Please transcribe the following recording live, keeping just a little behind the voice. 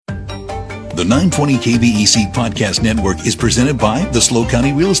The 920 KVEC Podcast Network is presented by the SLO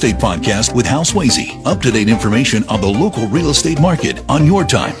County Real Estate Podcast with Hal Swayze. Up-to-date information on the local real estate market on your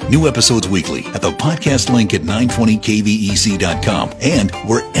time. New episodes weekly at the podcast link at 920kvec.com and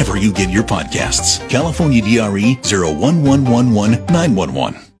wherever you get your podcasts. California DRE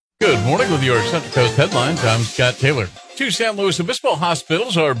 01111-911. Good morning with your Central Coast headlines. I'm Scott Taylor. Two San Luis Obispo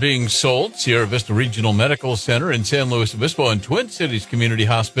hospitals are being sold. Sierra Vista Regional Medical Center in San Luis Obispo and Twin Cities Community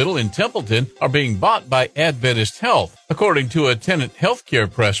Hospital in Templeton are being bought by Adventist Health. According to a Tenet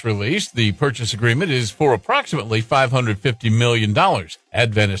Healthcare press release, the purchase agreement is for approximately $550 million.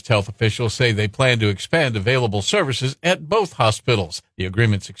 Adventist Health officials say they plan to expand available services at both hospitals. The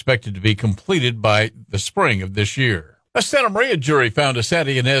agreement's expected to be completed by the spring of this year. A Santa Maria jury found a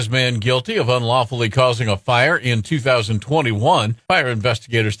Santa Ynez man guilty of unlawfully causing a fire in 2021. Fire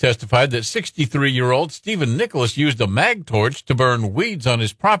investigators testified that 63-year-old Stephen Nicholas used a mag torch to burn weeds on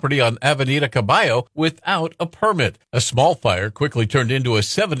his property on Avenida Caballo without a permit. A small fire quickly turned into a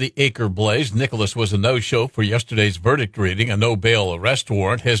 70-acre blaze. Nicholas was a no-show for yesterday's verdict reading. A no-bail arrest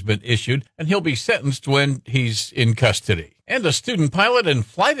warrant has been issued, and he'll be sentenced when he's in custody. And a student pilot and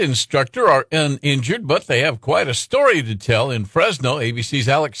flight instructor are uninjured, but they have quite a story to tell in Fresno. ABC's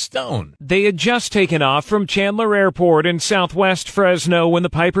Alex Stone. They had just taken off from Chandler Airport in southwest Fresno when the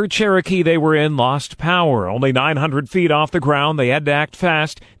Piper Cherokee they were in lost power. Only 900 feet off the ground, they had to act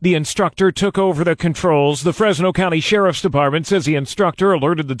fast. The instructor took over the controls. The Fresno County Sheriff's Department says the instructor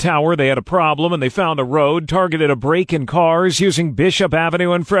alerted the tower they had a problem and they found a road, targeted a break in cars, using Bishop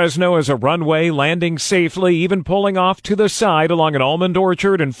Avenue in Fresno as a runway, landing safely, even pulling off to the side along an almond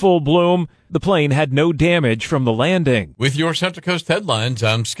orchard in full bloom. The plane had no damage from the landing. With your Central Coast headlines,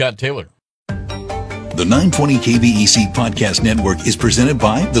 I'm Scott Taylor. The 920 KVEC Podcast Network is presented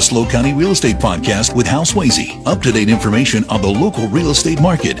by the SLO County Real Estate Podcast with Hal Swayze. Up-to-date information on the local real estate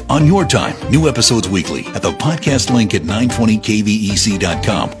market on your time. New episodes weekly at the podcast link at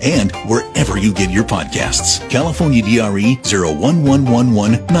 920kvec.com and wherever you get your podcasts. California DRE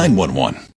 01111-911.